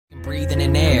breathing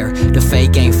in air. The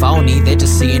fake ain't phony, they're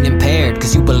just seeing impaired.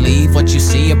 Cause you believe what you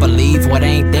see or believe what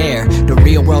ain't there. The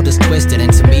real world is twisted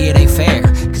and to me it ain't fair.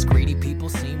 Cause greedy people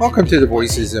seem. Welcome to the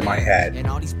Voices in My Head.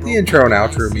 The intro and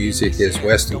outro music is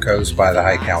Western Coast by the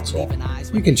High Council.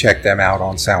 You can check them out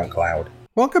on SoundCloud.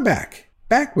 Welcome back.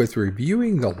 Back with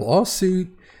reviewing the lawsuit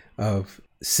of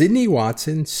Sydney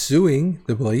Watson suing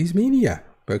the Blaze Media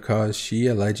because she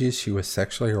alleges she was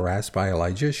sexually harassed by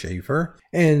Elijah Schaffer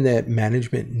and that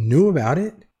management knew about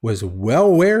it, was well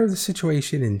aware of the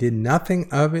situation and did nothing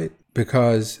of it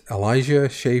because Elijah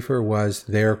Schaffer was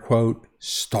their, quote,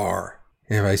 star.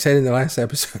 And if I said in the last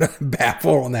episode, I'm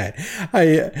baffled on that.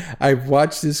 I've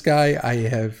watched this guy.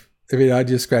 I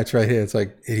just scratch my head. It's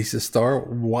like, he's a star?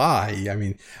 Why? I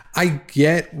mean, I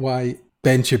get why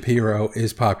Ben Shapiro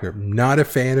is popular. Not a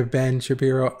fan of Ben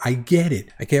Shapiro. I get it.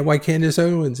 I get why Candace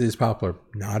Owens is popular.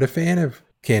 Not a fan of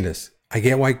Candace. I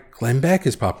get why Glenn Beck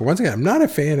is popular. Once again, I'm not a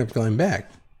fan of Glenn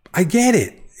Beck. I get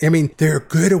it. I mean, they're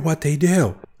good at what they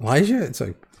do. Elijah, it's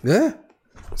like, eh.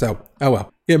 So, oh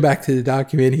well. Getting back to the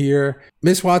document here.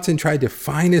 Miss Watson tried to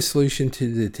find a solution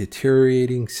to the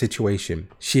deteriorating situation.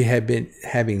 She had been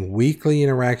having weekly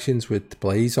interactions with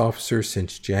Blaze officers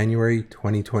since January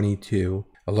 2022.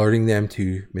 Alerting them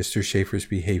to Mr. Schaffer's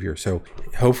behavior. So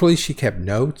hopefully she kept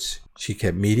notes. She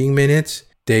kept meeting minutes,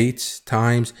 dates,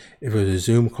 times. If it was a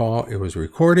Zoom call, it was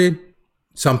recorded.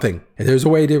 Something. And there's a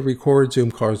way to record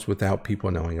Zoom calls without people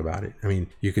knowing about it. I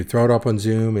mean, you could throw it up on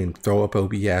Zoom and throw up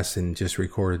OBS and just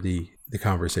record the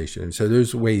conversation. And so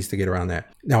there's ways to get around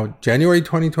that. Now, January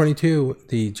 2022,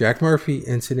 the Jack Murphy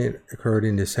incident occurred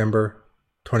in December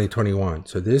 2021.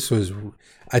 So this was,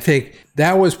 I think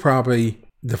that was probably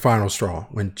the final straw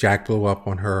when Jack blew up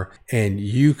on her and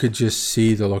you could just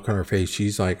see the look on her face.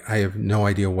 She's like, I have no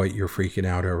idea what you're freaking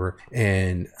out over.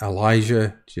 And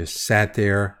Elijah just sat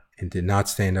there and did not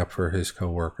stand up for his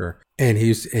coworker. And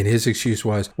his excuse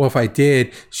was, well, if I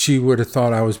did, she would have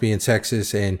thought I was being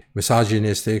sexist and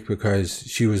misogynistic because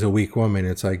she was a weak woman.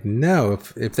 It's like, no,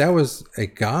 if that was a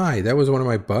guy, that was one of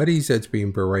my buddies that's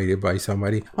being berated by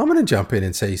somebody, I'm going to jump in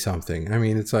and say something. I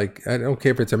mean, it's like, I don't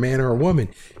care if it's a man or a woman.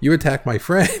 You attack my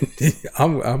friend,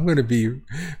 I'm going to be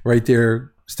right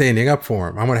there standing up for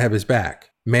him. I'm going to have his back,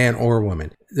 man or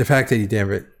woman. The fact that he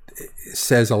damn it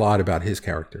says a lot about his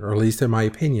character, or at least in my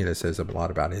opinion, it says a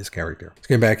lot about his character. Let's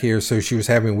get back here. So she was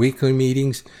having weekly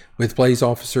meetings with Blaze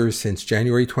officers since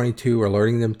January 22,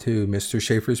 alerting them to Mr.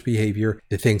 Schaffer's behavior,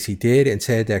 the things he did and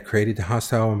said that created the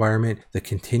hostile environment, the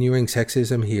continuing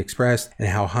sexism he expressed, and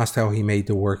how hostile he made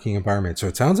the working environment. So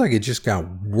it sounds like it just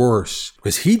got worse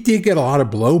because he did get a lot of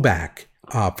blowback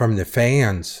from the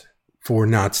fans for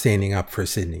not standing up for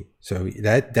Sydney. So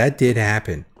that did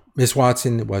happen. Miss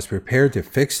Watson was prepared to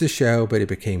fix the show, but it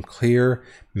became clear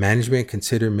management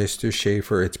considered Mr.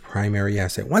 Schaffer its primary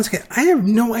asset. Once again, I have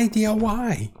no idea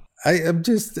why. I'm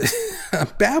just I'm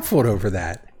baffled over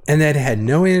that. And that it had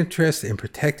no interest in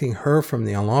protecting her from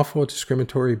the unlawful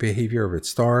discriminatory behavior of its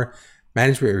star.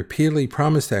 Management repeatedly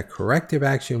promised that corrective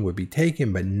action would be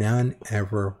taken, but none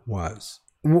ever was.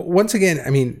 Once again, I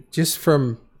mean, just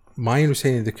from my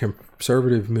understanding of the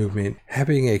conservative movement,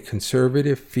 having a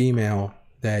conservative female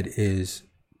that is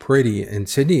pretty, and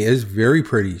Sydney is very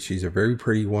pretty. She's a very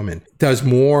pretty woman. Does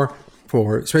more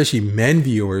for, especially men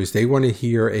viewers. They want to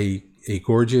hear a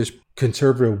gorgeous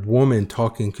conservative woman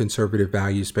talking conservative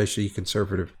values, especially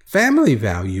conservative family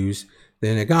values,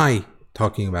 than a guy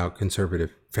talking about conservative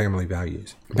family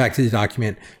values. Back to the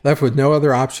document. Left with no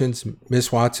other options,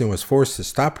 Miss Watson was forced to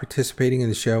stop participating in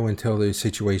the show until the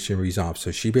situation resolved. So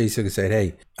she basically said,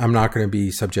 hey, I'm not going to be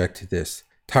subject to this.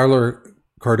 Tyler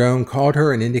Cardone called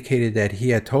her and indicated that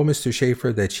he had told Mr.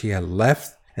 Schaffer that she had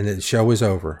left and that the show was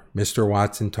over. Mr.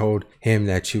 Watson told him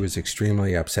that she was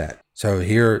extremely upset. So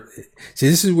here, see,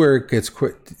 this is where it gets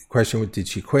questioned, did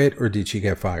she quit or did she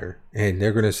get fired? And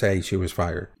they're going to say she was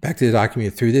fired. Back to the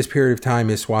document. Through this period of time,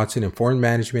 Miss Watson informed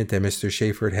management that Mr.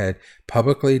 Schaffer had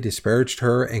publicly disparaged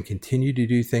her and continued to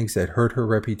do things that hurt her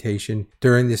reputation.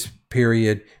 During this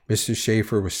period, Mr.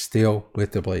 Schaffer was still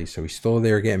with the Blaze, so he's still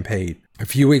there getting paid. A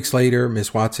few weeks later,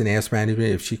 Miss Watson asked management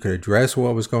if she could address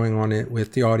what was going on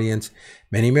with the audience.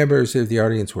 Many members of the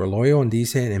audience were loyal and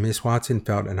decent, and Miss Watson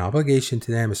felt an obligation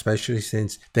to them, especially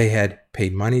since they had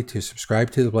paid money to subscribe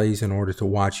to the Blaze in order to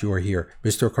watch You Are Here.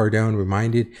 Mr. Cardone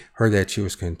reminded her that she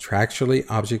was contractually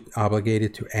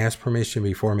obligated to ask permission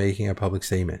before making a public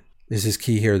statement. This is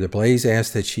key here. The Blaze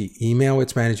asked that she email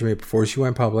its management before she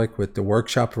went public with the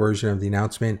workshop version of the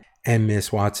announcement, and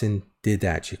Miss Watson did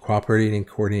that. She cooperated in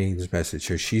coordinating this message.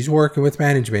 So she's working with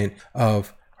management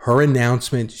of her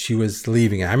announcement she was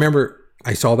leaving. I remember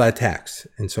I saw that text,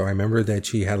 and so I remember that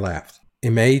she had left.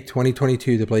 In May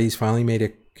 2022, The Blaze finally made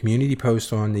a community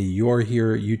post on the You're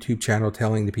Here YouTube channel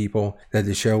telling the people that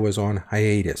the show was on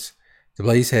hiatus. The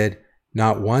Blaze had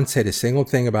not once said a single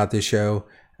thing about this show,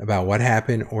 about what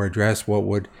happened, or addressed what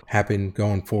would happen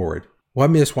going forward.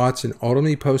 What Miss Watson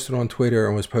ultimately posted on Twitter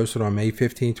and was posted on May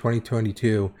 15,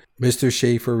 2022, Mr.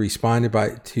 Schaefer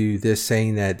responded to this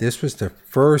saying that this was the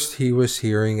first he was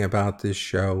hearing about this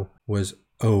show was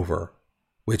over,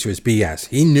 which was BS.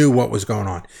 He knew what was going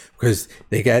on because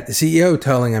they got the CEO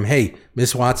telling him, hey,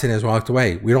 Miss Watson has walked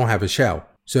away. We don't have a show.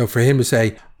 So for him to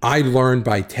say, I learned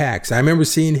by text. I remember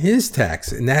seeing his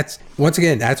text. And that's, once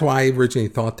again, that's why I originally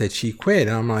thought that she quit.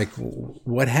 And I'm like,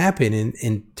 what happened?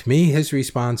 And to me, his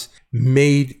response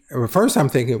first I'm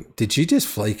thinking, did she just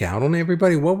flake out on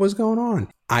everybody? What was going on?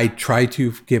 I tried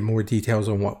to get more details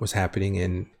on what was happening,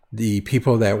 and the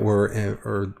people that were,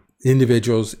 or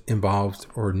individuals involved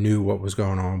or knew what was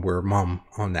going on were mum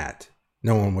on that.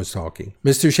 No one was talking.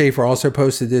 Mr. Schaefer also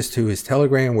posted this to his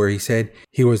Telegram where he said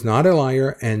he was not a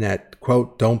liar and that,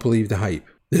 quote, don't believe the hype.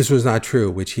 This was not true,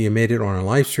 which he admitted on a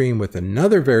live stream with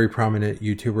another very prominent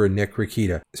YouTuber, Nick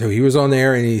Rikita. So he was on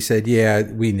there and he said,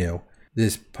 yeah, we knew.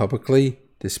 This publicly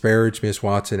disparaged Miss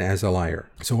Watson as a liar.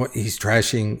 So he's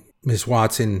trashing Miss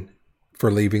Watson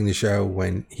for leaving the show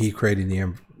when he created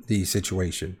the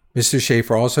situation. Mr.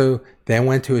 Schaefer also then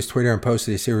went to his Twitter and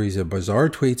posted a series of bizarre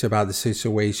tweets about the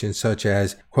situation, such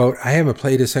as, quote, I haven't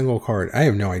played a single card. I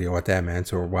have no idea what that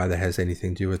meant or why that has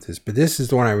anything to do with this, but this is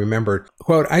the one I remembered.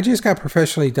 Quote, I just got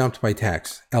professionally dumped by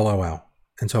text, LOL,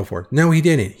 and so forth. No, he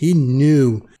didn't. He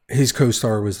knew his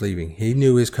co-star was leaving. He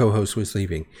knew his co-host was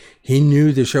leaving. He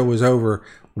knew the show was over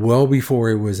well before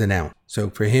it was announced. So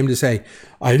for him to say,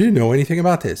 I didn't know anything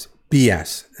about this,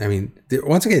 BS. I mean,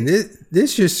 once again,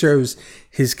 this just shows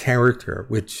his character,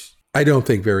 which I don't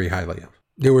think very highly of.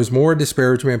 There was more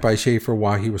disparagement by Schaefer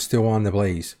while he was still on The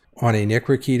Blaze. On a Nick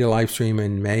Rikita live stream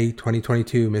in May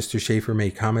 2022, Mr. Schaefer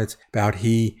made comments about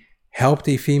he helped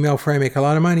a female friend make a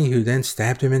lot of money who then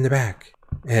stabbed him in the back.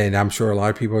 And I'm sure a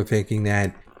lot of people are thinking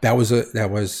that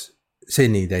was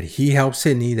Sydney, that he helped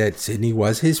Sydney, that Sydney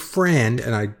was his friend.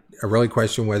 And I really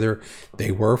question whether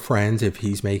they were friends if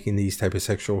he's making these type of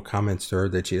sexual comments to her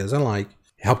that she doesn't like.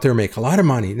 Helped her make a lot of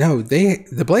money. No,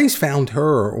 the Blaze found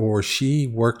her, or she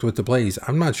worked with the Blaze.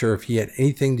 I'm not sure if he had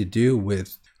anything to do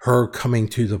with her coming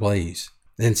to the Blaze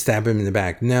and stab him in the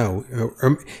back. No,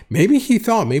 or maybe he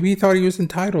thought he was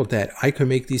entitled that I could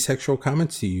make these sexual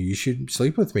comments to you. You should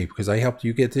sleep with me because I helped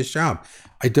you get this job.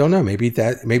 I don't know.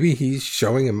 Maybe he's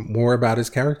showing him more about his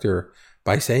character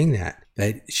by saying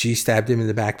that she stabbed him in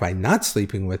the back by not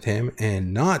sleeping with him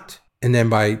and then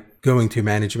by going to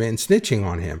management and snitching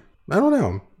on him. I don't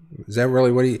know. Is that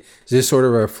really is this sort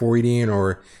of a Freudian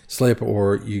or slip,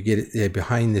 or you get it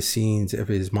behind the scenes of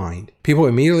his mind? People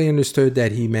immediately understood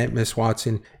that he meant Miss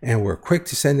Watson and were quick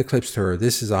to send the clips to her.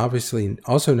 This is obviously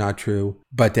also not true,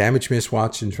 but damaged Miss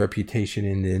Watson's reputation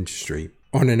in the industry.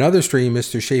 On another stream,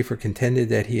 Mr. Schaefer contended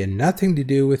that he had nothing to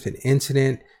do with an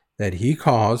incident that he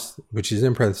caused, which is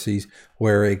in parentheses,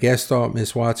 where a guest thought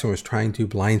Miss Watson was trying to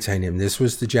blindside him. This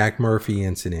was the Jack Murphy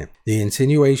incident. The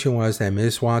insinuation was that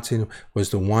Miss Watson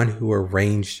was the one who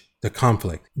arranged the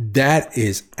conflict. That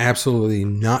is absolutely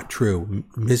not true.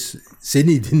 Miss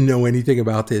Sydney didn't know anything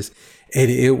about this,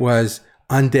 and it was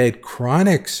Undead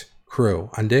Chronic's crew.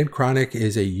 Undead Chronic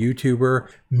is a YouTuber,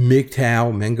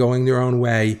 MGTOW, men going their own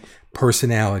way,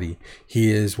 personality. He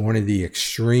is one of the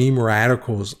extreme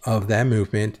radicals of that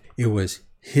movement. It was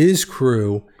his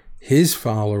crew, his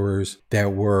followers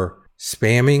that were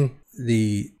spamming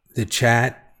the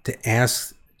chat to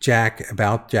ask Jack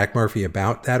Murphy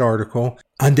about that article.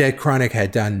 Undead Chronic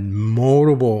had done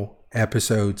multiple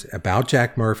episodes about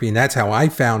Jack Murphy, and that's how I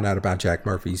found out about Jack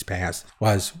Murphy's past.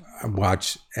 I'll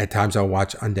watch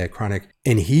Undead Chronic,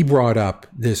 and he brought up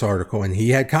this article, and he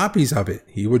had copies of it.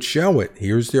 He would show it.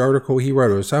 Here's the article he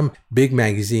wrote. It was some big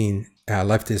magazine,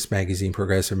 leftist magazine,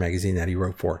 progressive magazine that he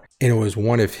wrote for, and it was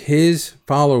one of his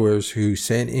followers who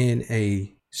sent in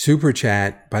a super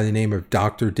chat by the name of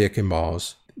Dr. Dick and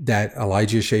Balls that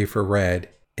Elijah Schaefer read.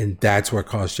 And that's what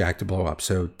caused Jack to blow up.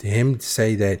 So to him to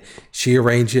say that she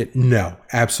arranged it, no,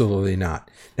 absolutely not.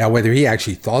 Now, whether he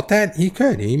actually thought that, he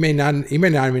could. He may not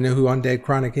even know who Undead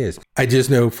Chronic is. I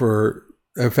just know for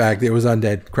a fact it was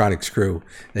Undead Chronic's crew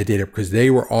that did it, because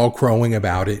they were all crowing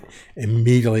about it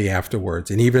immediately afterwards.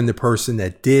 And even the person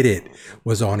that did it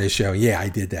was on his show. Yeah, I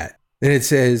did that. Then it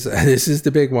says, this is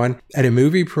the big one. At a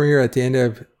movie premiere at the end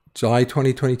of July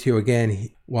 2022, again,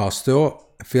 while still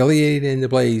affiliated in The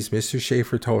Blaze, Mr.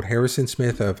 Schaefer told Harrison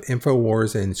Smith of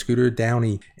InfoWars and Scooter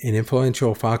Downey, an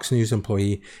influential Fox News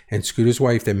employee, and Scooter's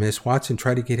wife, that Miss Watson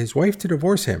tried to get his wife to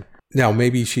divorce him. Now,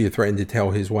 maybe she had threatened to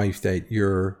tell his wife that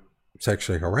you're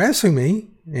sexually harassing me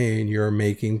and you're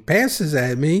making passes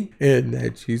at me and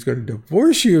that she's going to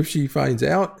divorce you if she finds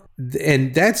out.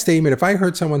 And that statement, if I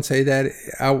heard someone say that,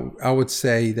 I would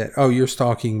say that, oh, you're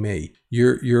stalking me.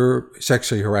 You're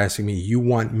sexually harassing me. You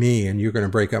want me and you're going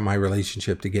to break up my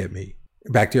relationship to get me.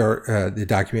 Back to the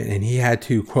document. And he had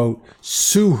to, quote,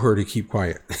 sue her to keep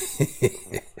quiet.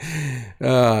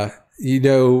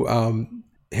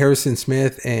 Harrison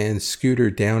Smith and Scooter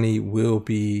Downey will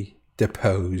be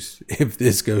deposed if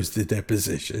this goes to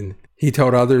deposition. He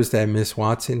told others that Miss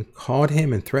Watson called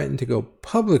him and threatened to go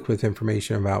public with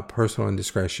information about personal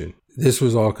indiscretion. This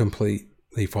was all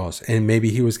completely false. And maybe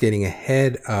he was getting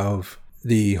ahead of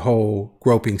the whole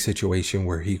groping situation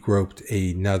where he groped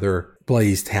another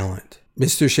Blaze talent.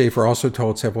 Mr. Schaefer also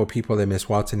told several people that Miss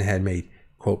Watson had made,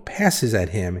 quote, passes at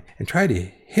him and tried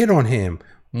to hit on him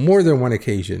more than one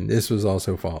occasion. This was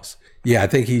also false. Yeah, I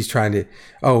think he's trying to,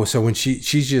 so when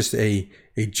she's just a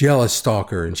jealous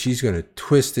stalker and she's going to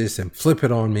twist this and flip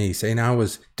it on me, saying I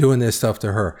was doing this stuff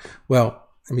to her. Well,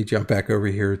 let me jump back over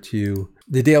here to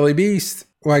the Daily Beast.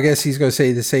 Well, I guess he's going to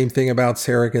say the same thing about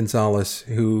Sarah Gonzalez,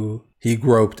 who he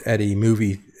groped at a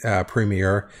movie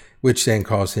premiere, which then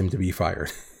caused him to be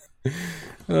fired.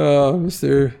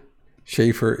 Mr.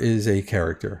 Schaefer is a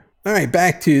character. All right,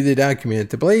 back to the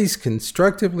document. The Blaze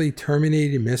constructively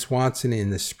terminated Miss Watson in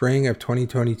the spring of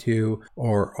 2022,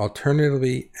 or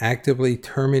alternatively actively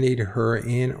terminated her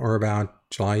in or about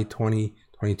July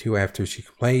 2022 after she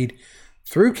complained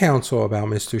through counsel about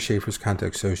Mr. Schaefer's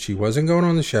conduct. So she wasn't going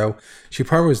on the show. She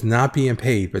probably was not being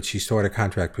paid, but she still had a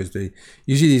contract, because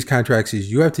usually these contracts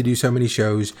is you have to do so many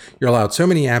shows, you're allowed so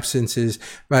many absences,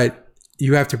 but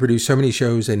you have to produce so many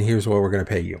shows, and here's what we're going to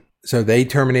pay you. So they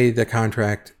terminated the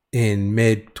contract in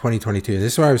mid 2022.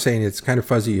 This is what I was saying. It's kind of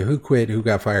fuzzy. Who quit? Who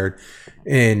got fired?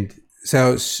 And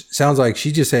so it sounds like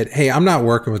she just said, hey, I'm not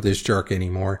working with this jerk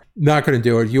anymore. Not going to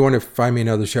do it. You want to find me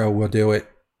another show? We'll do it.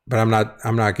 But I'm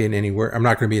not getting anywhere. I'm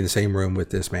not going to be in the same room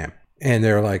with this man. And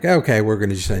they're like, okay, we're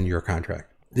going to just end your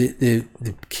contract. The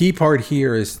key part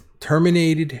here is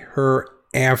terminated her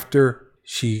after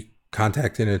she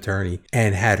contacted an attorney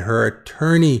and had her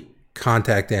attorney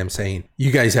contact them saying,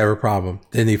 you guys have a problem.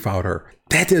 Then they filed her.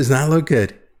 That does not look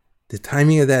good. The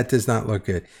timing of that does not look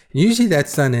good. And usually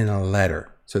that's done in a letter.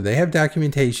 So they have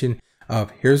documentation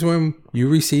of here's when you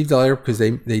received the letter, because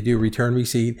they do return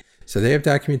receipt. So they have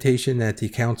documentation that the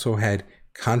council had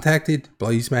contacted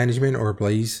Blaze management or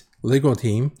Blaze legal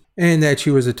team, and that she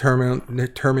was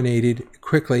terminated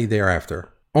quickly thereafter.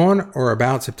 On or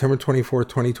about September 24,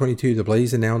 2022, the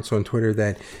Blaze announced on Twitter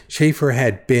that Schaefer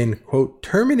had been, quote,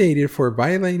 terminated for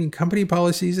violating company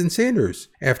policies and standards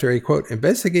after a, quote,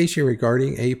 investigation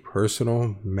regarding a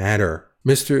personal matter.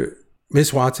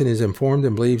 Miss Watson is informed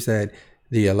and believes that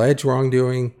the alleged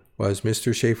wrongdoing was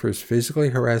Mr. Schaefer's physically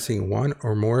harassing one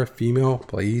or more female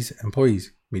Blaze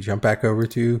employees. Let me jump back over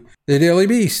to the Daily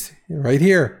Beast right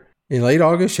here. In late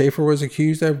August, Schaefer was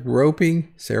accused of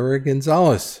groping Sarah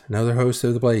Gonzalez, another host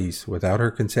of The Blaze, without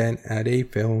her consent at a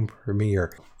film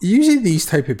premiere. Usually these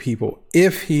type of people,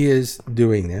 if he is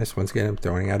doing this, once again, I'm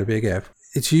throwing out a big F,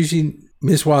 it's usually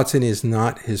Miss Watson is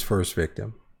not his first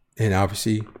victim. And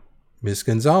obviously, Miss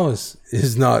Gonzalez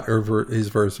is not his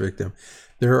first victim.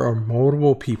 There are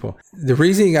multiple people. The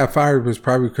reason he got fired was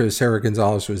probably because Sarah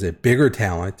Gonzalez was a bigger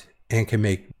talent and can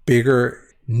make bigger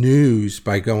news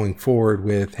by going forward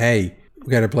with, hey,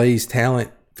 we got a Blaze talent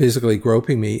physically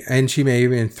groping me, and she may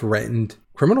have even threatened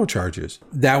criminal charges.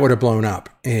 That would have blown up.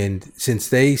 And since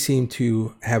they seem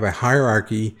to have a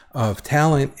hierarchy of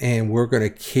talent and we're going to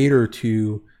cater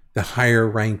to the higher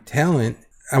ranked talent,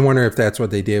 I wonder if that's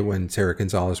what they did when Sarah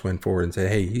Gonzalez went forward and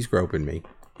said, hey, he's groping me.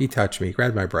 He touched me,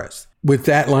 grabbed my breast. With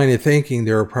that line of thinking,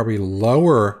 there are probably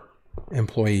lower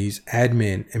employees,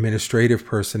 admin, administrative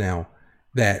personnel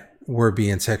that were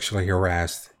being sexually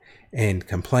harassed and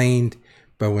complained,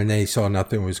 but when they saw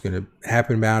nothing was going to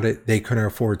happen about it, they couldn't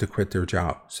afford to quit their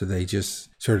job. So they just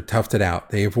sort of toughed it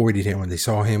out. They avoided him. When they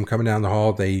saw him coming down the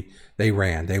hall, they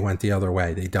ran. They went the other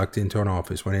way. They ducked into an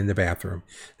office, went in the bathroom.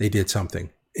 They did something.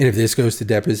 And if this goes to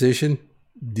deposition,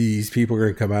 these people are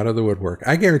going to come out of the woodwork.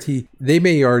 I guarantee they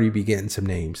may already be getting some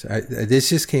names. This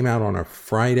just came out on a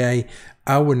Friday.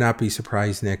 I would not be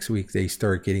surprised next week they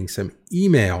start getting some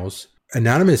emails,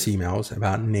 anonymous emails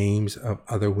about names of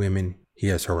other women he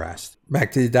has harassed.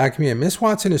 Back to the document, Miss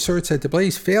Watson asserts that the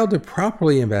Blaze failed to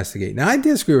properly investigate. Now, I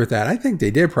disagree with that. I think they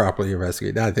did properly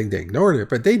investigate. Now, I think they ignored it,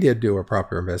 but they did do a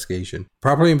proper investigation.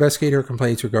 Properly investigate her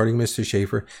complaints regarding Mr.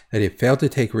 Schaefer, that it failed to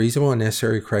take reasonable and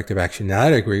necessary corrective action. Now,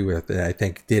 I'd agree with that. I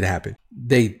think did happen.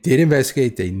 They did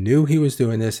investigate. They knew he was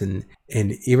doing this, and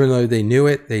even though they knew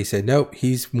it, they said, nope,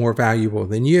 he's more valuable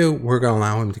than you. We're going to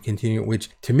allow him to continue,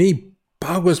 which to me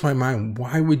boggles my mind.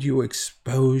 Why would you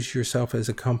expose yourself as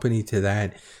a company to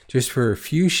that just for a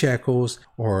few shekels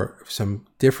or some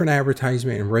different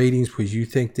advertisement and ratings because you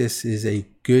think this is a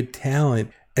good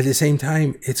talent? At the same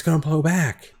time, it's going to blow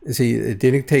back. See, it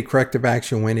didn't take corrective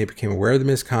action when it became aware of the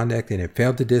misconduct, and it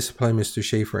failed to discipline Mr.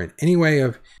 Schaefer in any way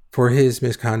for his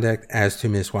misconduct as to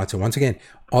Miss Watson. Once again,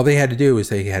 all they had to do is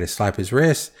they had to slap his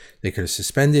wrist. They could have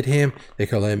suspended him. They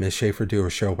could have let Miss Schaefer do a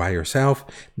show by herself.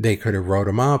 They could have wrote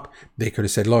him up. They could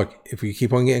have said, look, if you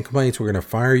keep on getting complaints, we're going to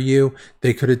fire you.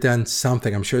 They could have done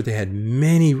something. I'm sure they had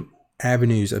many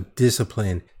avenues of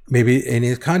discipline. Maybe in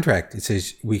his contract, it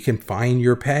says we can fine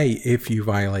your pay if you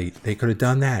violate. They could have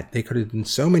done that. They could have done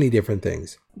so many different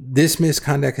things. This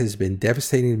misconduct has been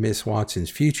devastating to Miss Watson's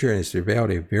future and has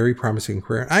derailed a very promising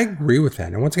career. I agree with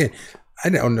that. And once again, I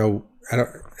don't know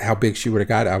how big she would have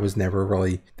got. I was never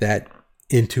really that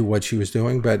into what she was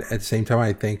doing. But at the same time,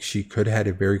 I think she could have had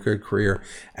a very good career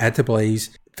at the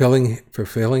Blaze,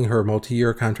 fulfilling her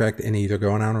multi-year contract and either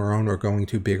going on her own or going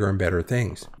to bigger and better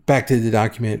things. Back to the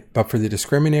document, but for the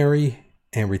discriminatory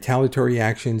and retaliatory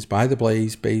actions by the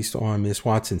Blaze based on Miss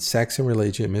Watson's sex and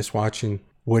religion, Miss Watson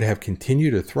would have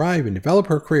continued to thrive and develop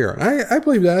her career. I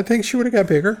believe that. I think she would have got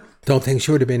bigger. Don't think she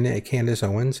would have been at Candace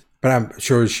Owens, but I'm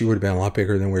sure she would have been a lot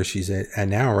bigger than where she's at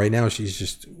now. Right now, she's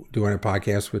just doing a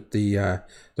podcast with the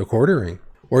quartering.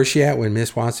 Where's she at when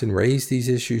Miss Watson raised these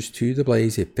issues to the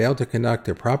Blaze? It failed to conduct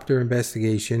a proper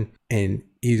investigation and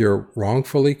either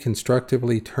wrongfully,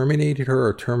 constructively terminated her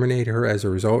or terminated her as a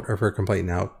result of her complaint.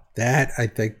 Now, that I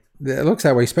think that looks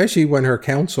that way, especially when her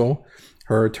counsel,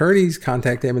 her attorneys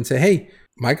contact them and say, hey,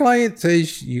 my client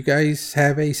says you guys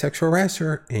have a sexual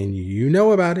harasser and you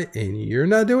know about it and you're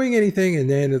not doing anything. And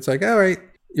then it's like, all right,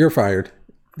 you're fired.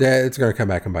 That it's going to come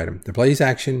back and bite him. The Blaze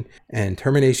action and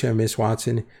termination of Miss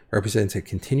Watson represents a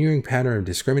continuing pattern of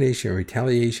discrimination and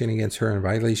retaliation against her in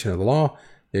violation of the law,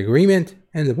 the agreement,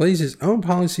 and the Blaze's own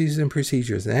policies and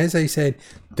procedures. And as I said,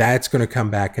 that's going to come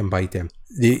back and bite them.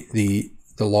 The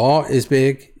law is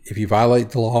big if you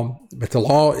violate the law, but the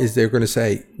law is they're going to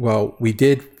say, well, we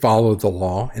did follow the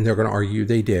law, and they're going to argue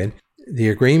they did. The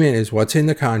agreement is what's in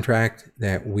the contract,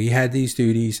 that we had these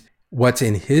duties, what's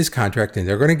in his contract, and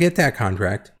they're going to get that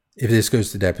contract if this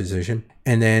goes to deposition,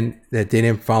 and then that they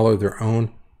didn't follow their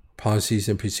own policies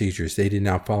and procedures. They did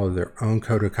not follow their own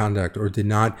code of conduct or did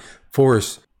not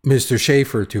force Mr.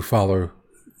 Schaefer to follow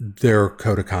their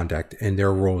code of conduct and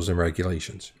their rules and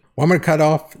regulations. Well, I'm going to cut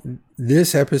off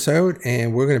this episode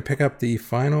and we're going to pick up the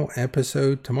final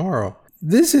episode tomorrow.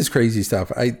 This is crazy stuff.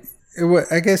 I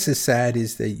guess it's sad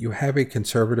is that you have a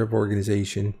conservative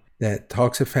organization that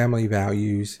talks of family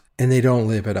values and they don't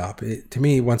live it up. To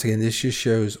me, once again, this just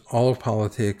shows all of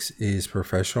politics is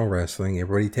professional wrestling.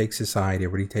 Everybody takes a side.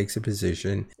 Everybody takes a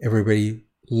position. Everybody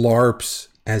LARPs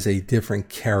as a different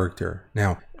character.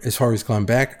 Now, as far as Glenn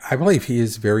Beck, I believe he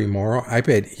is very moral. I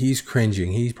bet he's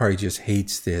cringing. He probably just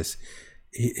hates this.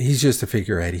 He's just a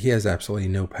figurehead. He has absolutely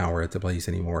no power at the Blaze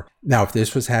anymore. Now, if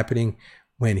this was happening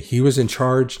when he was in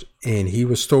charge and he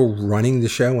was still running the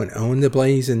show and owned the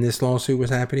Blaze and this lawsuit was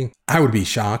happening, I would be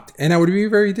shocked and I would be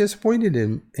very disappointed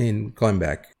in Glenn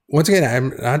Beck. Once again,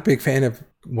 I'm not a big fan of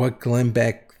what Glenn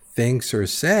Beck thinks or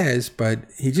says, but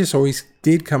he just always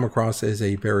did come across as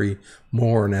a very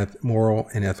moral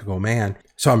and ethical man.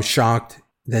 So I'm shocked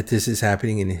that this is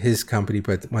happening in his company,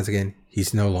 but once again,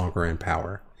 he's no longer in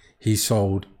power. He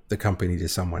sold the company to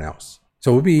someone else.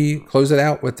 So we'll close it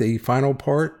out with the final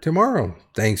part tomorrow.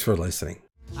 Thanks for listening.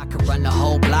 I could run the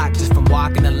whole block just from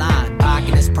walking the line.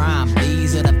 Parking is prime,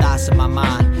 these are the thoughts in my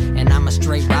mind. And I'm a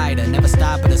straight rider, never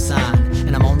stop at a sign.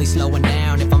 And I'm only slowing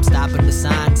down if I'm stopping the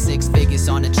sign. 6 figures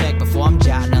on the check before I'm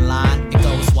jotting the line. It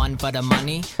goes 1 for the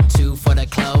money, 2 for the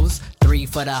clothes, 3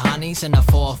 for the honeys, and a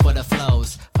 4 for the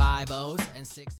flows. 5 O's and 6